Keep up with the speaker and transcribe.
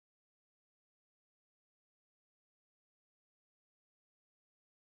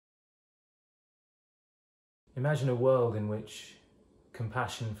Imagine a world in which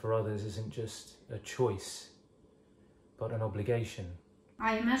compassion for others isn't just a choice, but an obligation.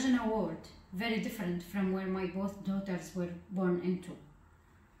 I imagine a world very different from where my both daughters were born into.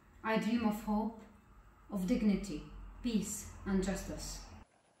 I dream of hope, of dignity, peace and justice.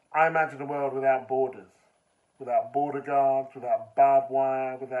 I imagine a world without borders, without border guards, without barbed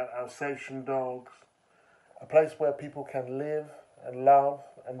wire, without Alsatian dogs. A place where people can live and love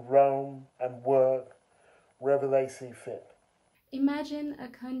and roam and work wherever they see fit. Imagine a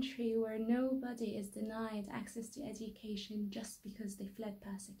country where nobody is denied access to education just because they fled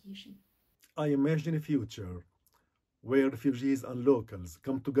persecution. I imagine a future where refugees and locals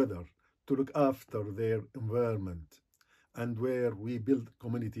come together to look after their environment, and where we build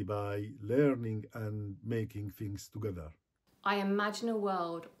community by learning and making things together. I imagine a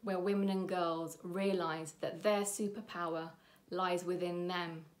world where women and girls realise that their superpower lies within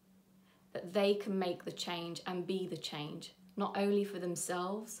them, that they can make the change and be the change, not only for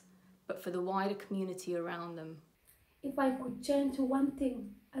themselves, but for the wider community around them. If I could change one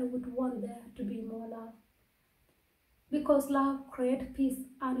thing, I would want there to be more love. Because love creates peace,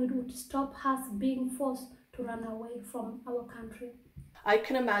 and it would stop us being forced to run away from our country. I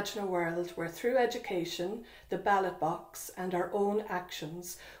can imagine a world where through education, the ballot box and our own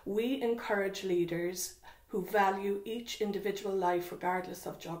actions, we encourage leaders who value each individual life regardless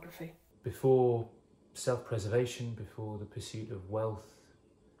of geography. Before self-preservation, before the pursuit of wealth,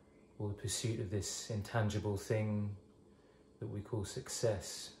 or the pursuit of this intangible thing that we call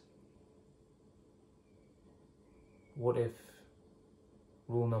success, what if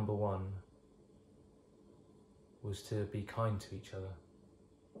rule number one was to be kind to each other,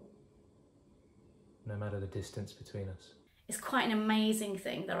 no matter the distance between us? It's quite an amazing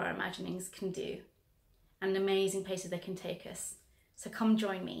thing that our imaginings can do, and amazing places they can take us. So come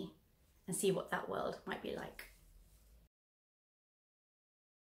join me and see what that world might be like.